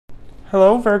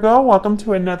Hello Virgo, welcome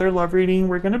to another love reading.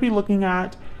 We're going to be looking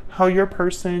at how your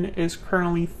person is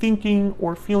currently thinking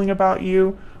or feeling about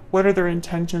you. What are their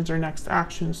intentions or next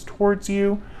actions towards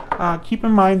you? Keep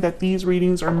in mind that these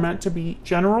readings are meant to be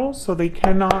general, so they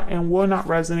cannot and will not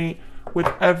resonate with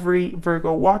every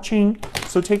Virgo watching.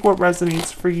 So take what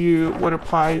resonates for you, what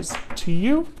applies to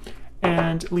you,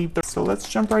 and leave the... So let's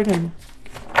jump right in.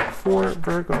 For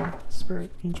Virgo,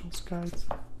 Spirit, Angels, Guides,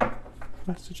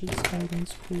 messages,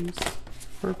 guidance, please,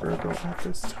 for Virgo at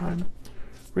this time.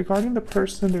 Regarding the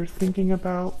person they're thinking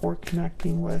about or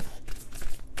connecting with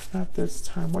at this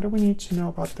time, what do we need to know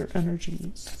about their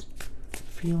energies,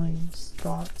 feelings,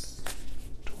 thoughts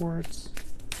towards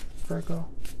Virgo?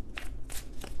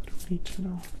 What do we need to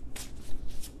know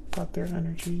about their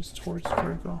energies towards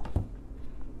Virgo?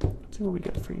 Let's see what we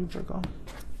get for you, Virgo.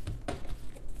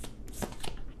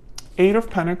 Eight of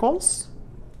Pentacles,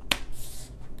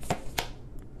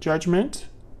 Judgment,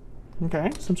 okay,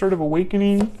 some sort of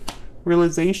awakening,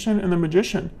 realization, and the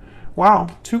Magician. Wow,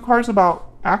 two cards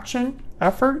about action,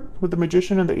 effort, with the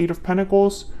Magician and the Eight of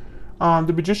Pentacles.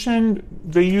 The Magician,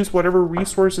 they use whatever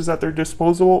resources at their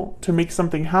disposal to make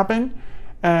something happen,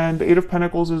 and the Eight of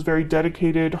Pentacles is very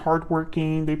dedicated,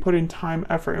 hardworking. They put in time,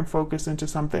 effort, and focus into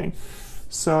something.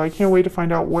 So I can't wait to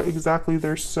find out what exactly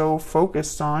they're so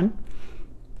focused on.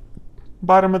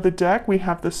 Bottom of the deck, we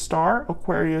have the Star,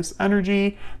 Aquarius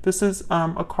energy. This is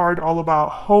a card all about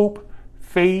hope,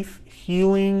 faith,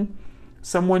 healing,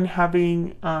 someone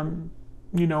having,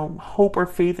 hope or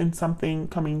faith in something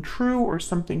coming true or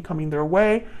something coming their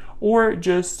way, or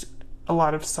just a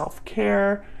lot of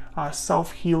self-care,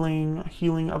 self-healing,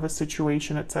 healing of a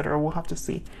situation, etc. We'll have to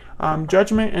see.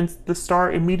 Judgment and the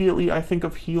Star, immediately I think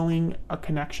of healing a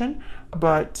connection,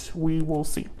 but we will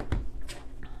see.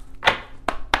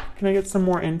 Can I get some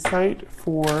more insight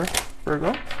for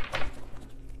Virgo?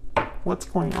 What's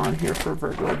going on here for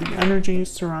Virgo? The energies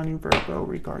surrounding Virgo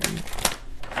regarding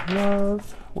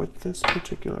love with this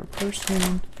particular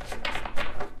person.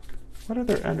 What are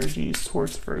their energies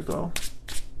towards Virgo?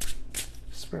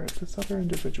 Spirit, this other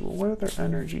individual, what are their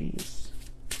energies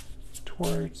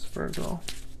towards Virgo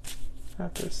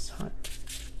at this time?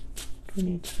 We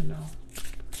need to know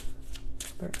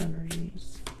their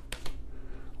energies.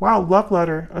 Wow, love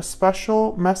letter. A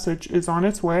special message is on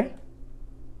its way.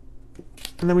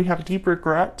 And then we have deep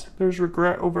regret. There's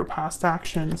regret over past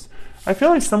actions. I feel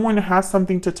like someone has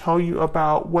something to tell you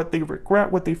about what they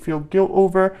regret, what they feel guilt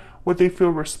over, what they feel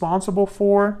responsible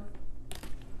for.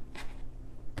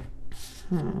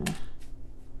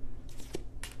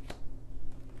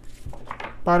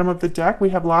 Bottom of the deck,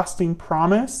 we have lasting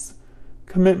promise,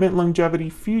 commitment, longevity,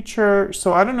 future.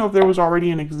 So I don't know if there was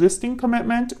already an existing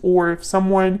commitment or if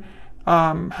someone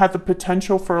had the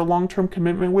potential for a long-term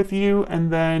commitment with you and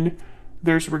then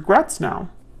there's regrets now.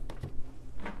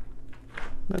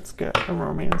 Let's get a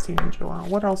romance angel out.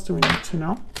 What else do we need to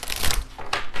know?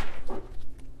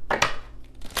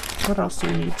 What else do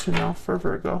we need to know for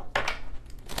Virgo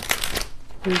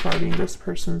regarding this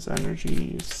person's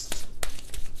energies?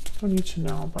 What do we need to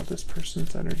know about this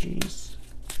person's energies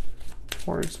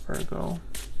towards Virgo?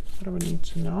 What do we need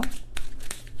to know?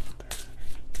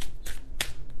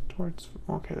 Towards,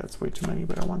 okay, that's way too many,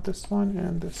 but I want this one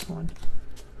and this one.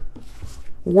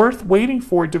 Worth waiting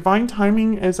for. Divine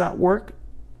timing is at work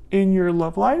in your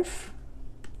love life.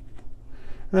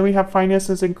 And then we have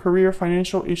finances and career.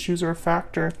 Financial issues are a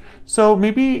factor. So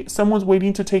maybe someone's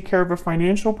waiting to take care of a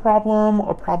financial problem,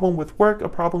 a problem with work, a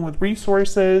problem with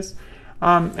resources.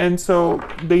 And so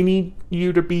they need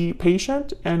you to be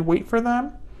patient and wait for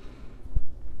them.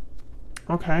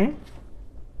 Okay.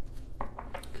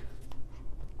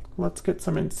 Let's get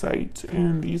some insight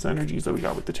in these energies that we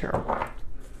got with the tarot.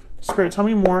 Spirit, tell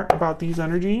me more about these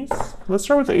energies. Let's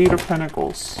start with the Eight of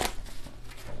Pentacles.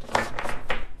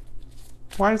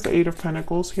 Why is the Eight of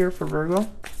Pentacles here for Virgo?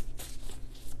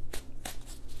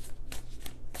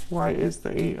 Why is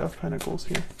the Eight of Pentacles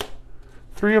here?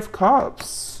 Three of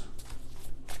Cups.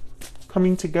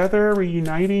 Coming together,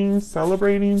 reuniting,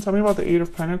 celebrating. Tell me about the Eight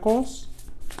of Pentacles.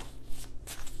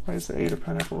 Why is the Eight of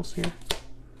Pentacles here?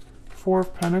 Four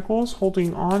of Pentacles,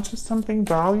 holding on to something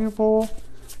valuable,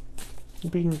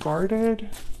 being guarded.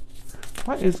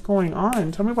 What is going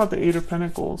on? Tell me about the Eight of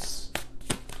Pentacles.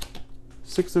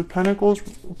 Six of Pentacles,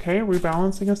 okay,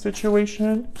 rebalancing a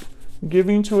situation,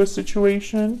 giving to a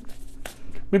situation.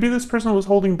 Maybe this person was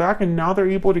holding back and now they're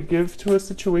able to give to a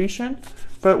situation.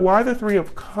 But why the Three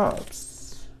of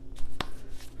Cups?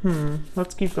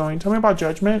 Let's keep going. Tell me about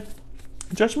Judgment.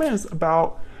 Judgment is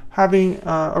about having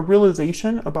a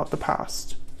realization about the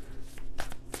past.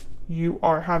 You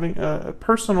are having a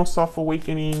personal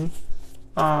self-awakening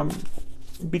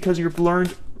because you've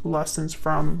learned lessons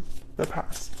from the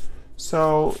past.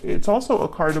 So it's also a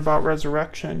card about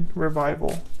resurrection,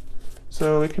 revival.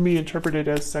 So it can be interpreted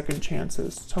as second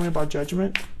chances. Tell me about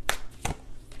judgment.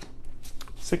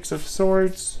 Six of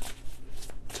Swords.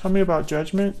 Tell me about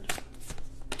judgment.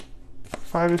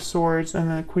 Five of Swords, and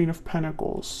then the Queen of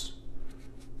Pentacles.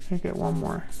 Can I get one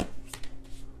more?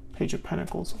 Page of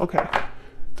Pentacles. Okay.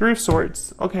 Three of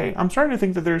Swords. Okay, I'm starting to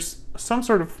think that there's some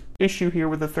sort of issue here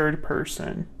with the third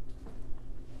person.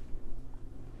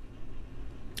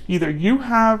 Either you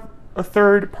have a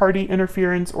third party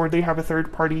interference or they have a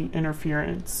third party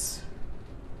interference.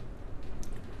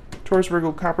 Taurus,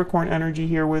 Virgo, Capricorn energy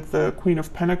here with the Queen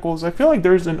of Pentacles. I feel like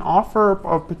there's an offer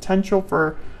of potential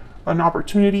for an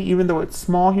opportunity, even though it's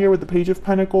small here with the Page of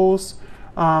Pentacles.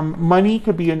 Money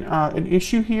could be an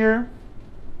issue here.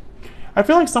 I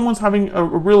feel like someone's having a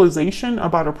realization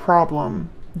about a problem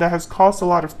that has caused a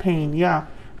lot of pain. Yeah,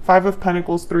 Five of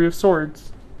Pentacles, Three of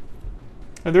Swords.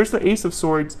 And there's the Ace of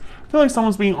Swords. I feel like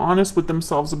someone's being honest with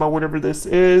themselves about whatever this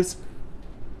is.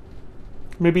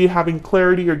 Maybe having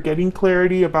clarity or getting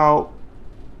clarity about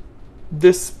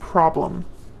this problem.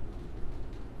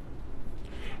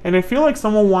 And I feel like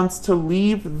someone wants to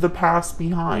leave the past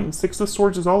behind. Six of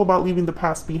Swords is all about leaving the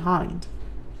past behind.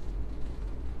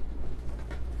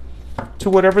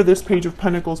 To whatever this Page of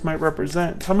Pentacles might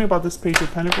represent. Tell me about this Page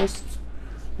of Pentacles.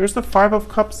 There's the Five of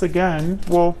Cups again.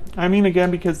 Well, I mean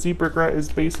again because deep regret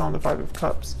is based on the Five of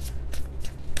Cups.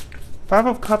 Five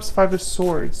of Cups, Five of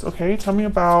Swords. Okay, tell me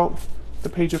about the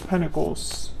Page of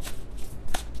Pentacles.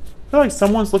 I feel like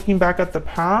someone's looking back at the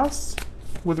past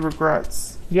with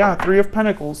regrets. Yeah, Three of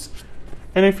Pentacles.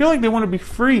 And I feel like they want to be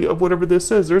free of whatever this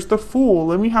is. There's the Fool.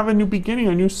 Let me have a new beginning,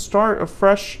 a new start, a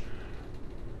fresh,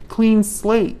 clean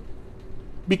slate.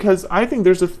 Because I think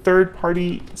there's a third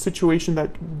party situation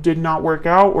that did not work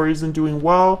out or isn't doing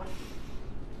well.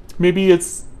 Maybe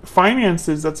it's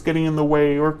finances that's getting in the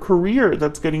way, or career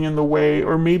that's getting in the way,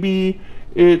 or maybe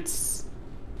it's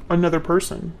another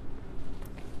person.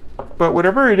 But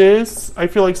whatever it is, I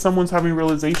feel like someone's having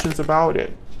realizations about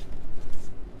it.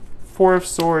 Four of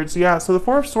Swords. Yeah, so the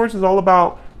Four of Swords is all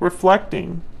about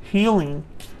reflecting, healing.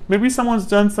 Maybe someone's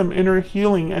done some inner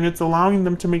healing and it's allowing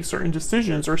them to make certain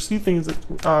decisions or see things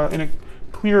in a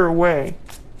clearer way.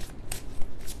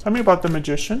 Tell me about the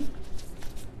Magician.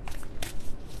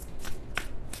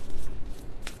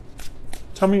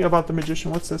 Tell me about the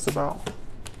Magician. What's this about?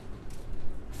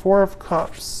 Four of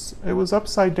Cups. It was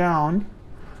upside down.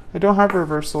 I don't have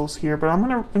reversals here, but I'm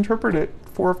going to interpret it.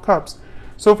 Four of Cups.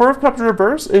 So Four of Cups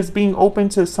reverse is being open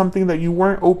to something that you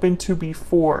weren't open to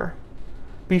before.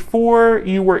 Before,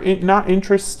 you were not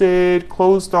interested,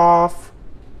 closed off,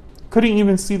 couldn't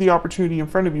even see the opportunity in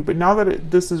front of you. But now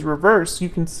that this is reversed, you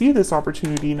can see this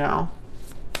opportunity now.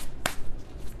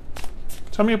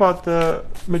 Tell me about the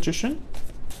Magician.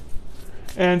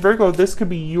 And Virgo, this could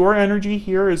be your energy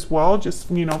here as well. Just,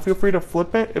 you know, feel free to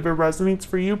flip it if it resonates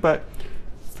for you. But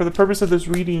for the purpose of this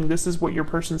reading, this is what your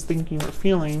person's thinking or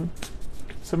feeling.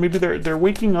 So maybe they're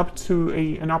waking up to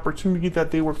an opportunity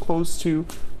that they were close to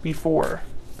before.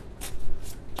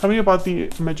 Tell me about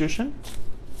the Magician.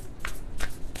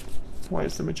 Why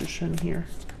is the Magician here?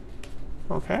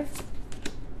 Okay.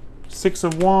 Six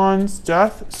of Wands,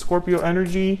 Death, Scorpio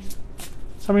energy.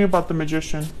 Tell me about the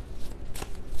Magician.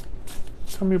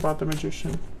 Tell me about the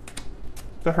Magician.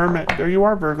 The Hermit. There you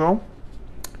are, Virgo.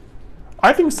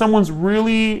 I think someone's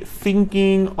really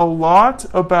thinking a lot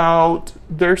about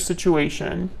their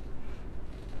situation.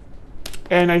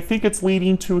 And I think it's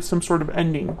leading to some sort of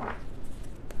ending.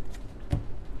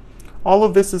 All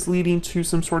of this is leading to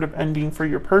some sort of ending for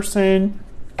your person.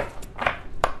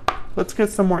 Let's get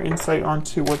some more insight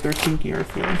onto what they're thinking or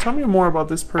feeling. Tell me more about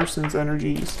this person's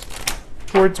energies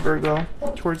towards Virgo,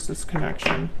 towards this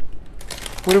connection.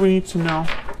 What do we need to know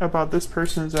about this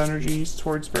person's energies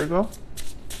towards Virgo?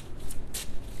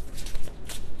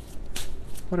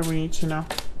 What do we need to know?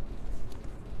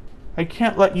 I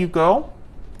can't let you go.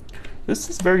 This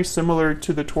is very similar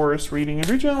to the Taurus reading. If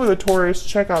you're dealing with a Taurus,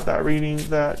 check out that reading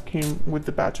that came with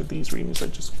the batch of these readings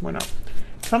that just went up.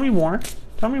 Tell me more.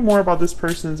 Tell me more about this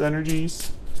person's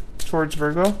energies towards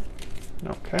Virgo.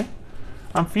 Okay.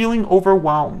 I'm feeling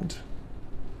overwhelmed.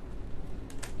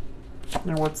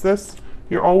 And what's this?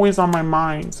 You're always on my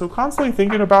mind. So constantly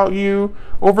thinking about you,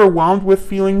 overwhelmed with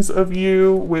feelings of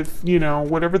you, with, you know,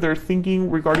 whatever they're thinking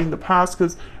regarding the past.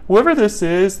 Because whoever this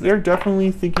is, they're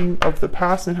definitely thinking of the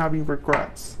past and having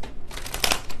regrets.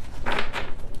 Can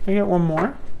I get one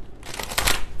more?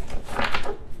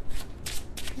 Can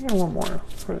I get one more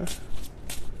for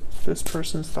this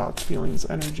person's thoughts, feelings,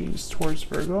 energies towards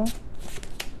Virgo?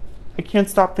 I can't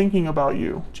stop thinking about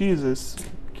you. Jesus.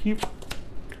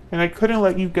 and I couldn't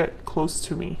let you get close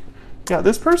to me. Yeah,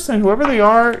 this person, whoever they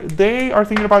are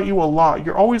thinking about you a lot.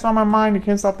 You're always on my mind. I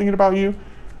can't stop thinking about you.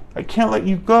 I can't let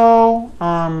you go.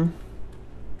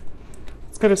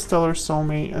 Let's get a stellar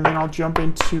soulmate, and then I'll jump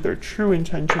into their true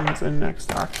intentions and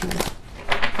next action.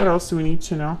 What else do we need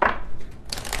to know?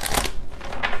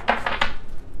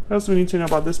 What else do we need to know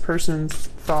about this person's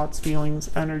thoughts, feelings,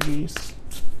 energies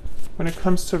when it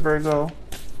comes to Virgo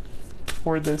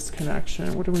or this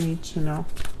connection? What do we need to know?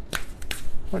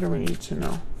 What do we need to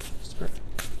know? Spirit.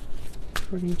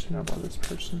 What do we need to know about this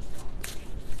person?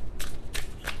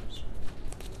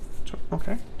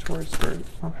 Okay, towards Virgo.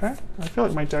 Okay, I feel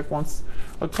like my deck wants,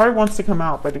 a card wants to come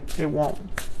out, but it won't.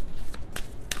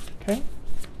 Okay.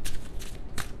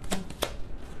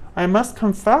 I must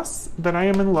confess that I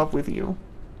am in love with you.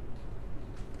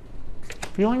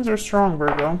 Feelings are strong,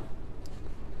 Virgo.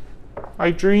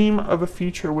 I dream of a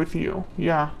future with you.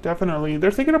 Yeah, definitely.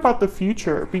 They're thinking about the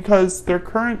future because the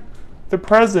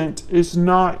present is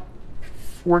not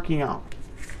working out.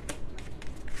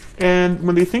 And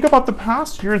when they think about the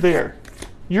past, you're there.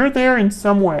 You're there in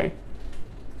some way.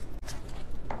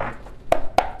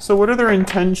 So what are their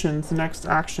intentions, next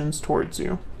actions towards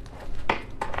you?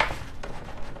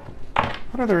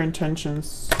 What are their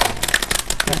intentions,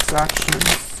 next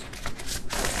actions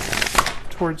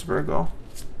towards Virgo?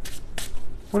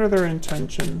 What are their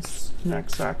intentions,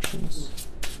 next actions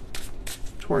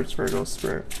towards Virgo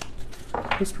spirit?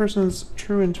 This person's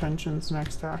true intentions,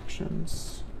 next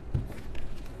actions.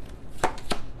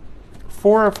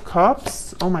 4 of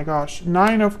Cups. Oh my gosh.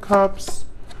 9 of Cups,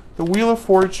 the Wheel of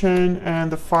Fortune,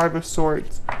 and the 5 of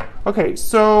Swords. Okay,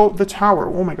 so the Tower.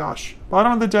 Oh my gosh.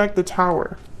 Bottom of the deck, the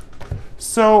Tower.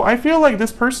 So I feel like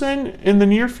this person, in the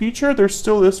near future, there's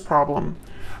still this problem.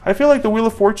 I feel like the Wheel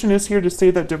of Fortune is here to say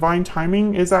that divine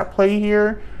timing is at play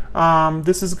here.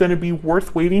 This is going to be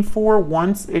worth waiting for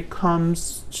once it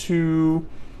comes to,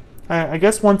 I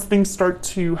guess once things start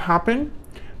to happen.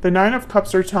 The 9 of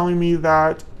Cups are telling me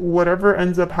that whatever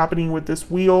ends up happening with this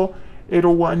wheel,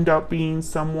 it'll end up being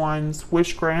someone's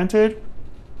wish granted.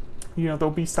 You know,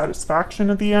 there'll be satisfaction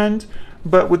at the end.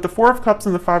 But with the 4 of Cups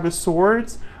and the 5 of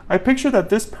Swords, I picture that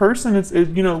this person is,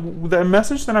 you know, the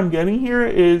message that I'm getting here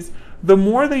is the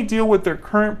more they deal with their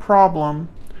current problem,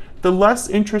 the less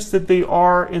interested they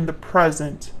are in the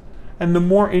present, and the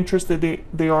more interested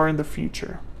they are in the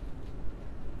future.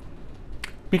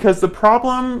 Because the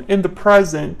problem in the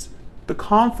present, the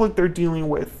conflict they're dealing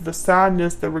with, the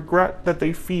sadness, the regret that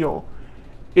they feel,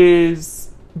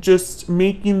 is just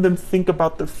making them think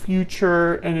about the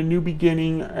future and a new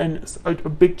beginning and a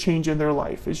big change in their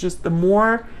life. It's just the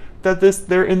more that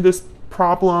they're in this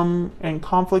problem and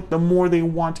conflict, the more they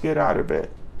want to get out of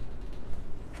it.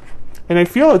 And I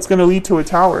feel it's going to lead to a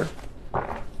Tower.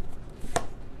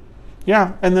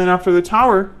 Yeah, and then after the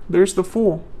Tower, there's the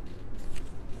Fool.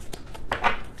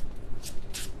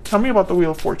 Tell me about the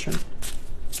Wheel of Fortune.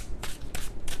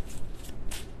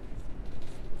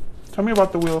 Tell me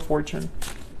about the Wheel of Fortune.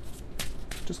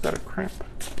 Just got a cramp.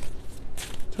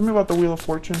 Tell me about the Wheel of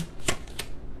Fortune.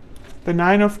 The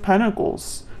 9 of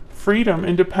Pentacles. Freedom,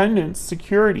 independence,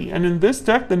 security. And in this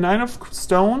deck, the 9 of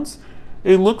Stones,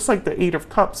 it looks like the 8 of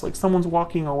Cups, like someone's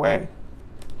walking away.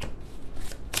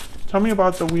 Tell me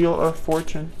about the Wheel of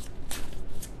Fortune.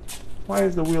 Why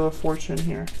is the Wheel of Fortune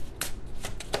here?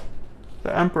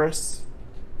 The Empress.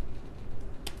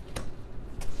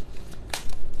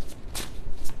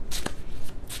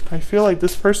 I feel like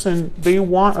this person, they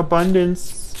want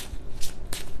abundance.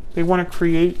 They want to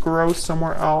create, grow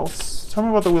somewhere else. Tell me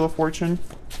about the Wheel of Fortune.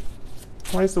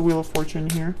 Why is the Wheel of Fortune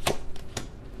here?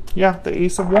 Yeah, the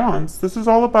Ace of Wands. This is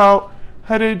all about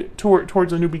headed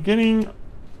towards a new beginning,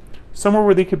 somewhere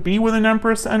where they could be with an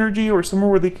Empress energy, or somewhere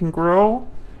where they can grow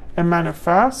and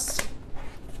manifest.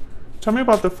 Tell me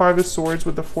about the 5 of Swords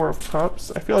with the 4 of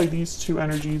Cups. I feel like these two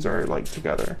energies are like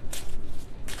together.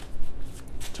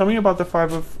 Tell me about the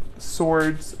 5 of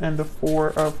Swords and the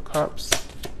 4 of Cups.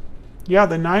 Yeah,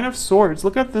 the 9 of Swords.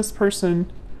 Look at this person.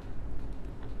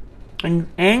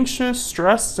 Anxious,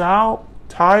 stressed out,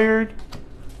 tired,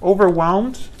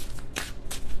 overwhelmed.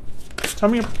 Tell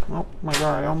me, oh my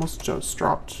god, I almost just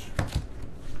dropped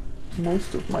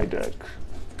most of my deck.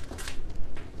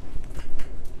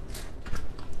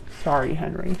 Sorry,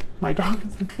 Henry. My dog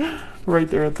is right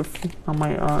there at the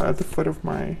foot of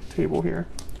my table here.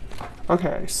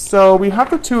 Okay, so we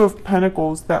have the 2 of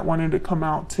Pentacles that wanted to come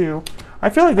out too. I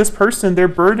feel like this person, they're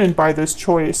burdened by this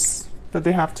choice that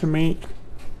they have to make.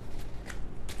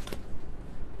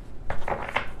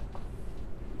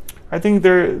 I think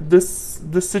this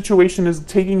situation is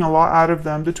taking a lot out of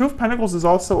them. The Two of Pentacles is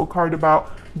also a card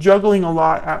about juggling a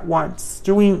lot at once,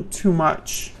 doing too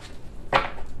much.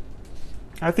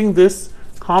 I think this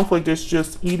conflict is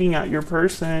just eating at your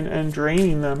person and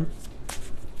draining them.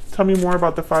 Tell me more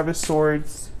about the Five of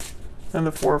Swords and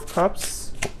the Four of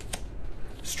Cups.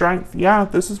 Strength. Yeah,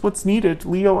 this is what's needed.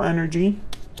 Leo energy.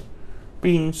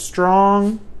 Being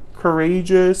strong,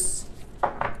 courageous.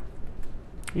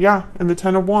 Yeah, and the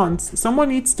Ten of Wands. Someone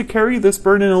needs to carry this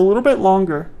burden a little bit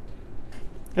longer.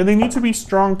 And they need to be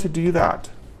strong to do that.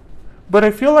 But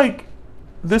I feel like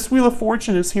this Wheel of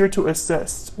Fortune is here to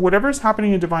assist. Whatever's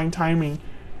happening in divine timing,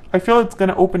 I feel it's going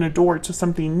to open a door to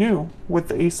something new with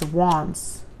the Ace of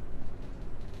Wands.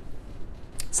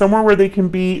 Somewhere where they can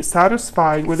be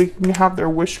satisfied, where they can have their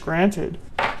wish granted.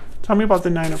 Tell me about the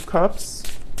Nine of Cups.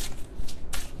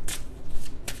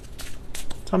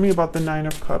 Tell me about the Nine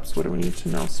of Cups. What do we need to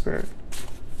know, Spirit,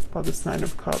 about this Nine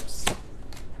of Cups?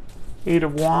 Eight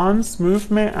of Wands,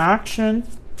 movement, action,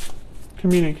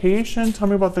 communication. Tell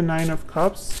me about the Nine of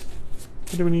Cups.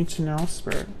 What do we need to know,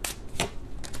 Spirit?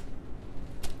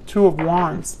 Two of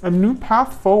Wands, a new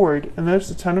path forward. And there's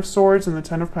the Ten of Swords and the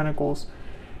Ten of Pentacles.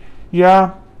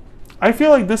 Yeah, I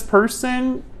feel like this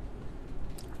person,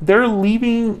 they're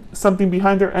leaving something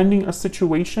behind. They're ending a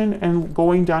situation and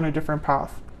going down a different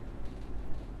path,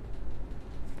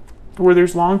 where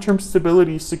there's long-term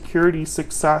stability, security,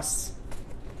 success.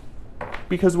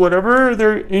 Because whatever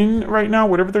they're in right now,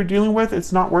 whatever they're dealing with,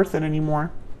 it's not worth it anymore.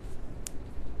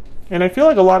 And I feel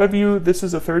like a lot of you, this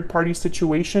is a third-party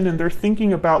situation, and they're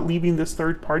thinking about leaving this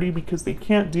third party because they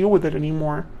can't deal with it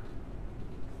anymore.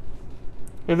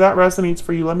 If that resonates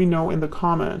for you, let me know in the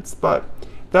comments. But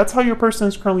that's how your person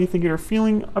is currently thinking or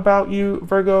feeling about you,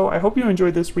 Virgo. I hope you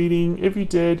enjoyed this reading. If you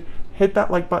did, hit that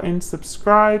like button,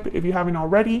 subscribe if you haven't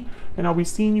already, and I'll be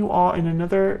seeing you all in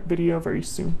another video very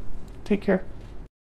soon. Take care.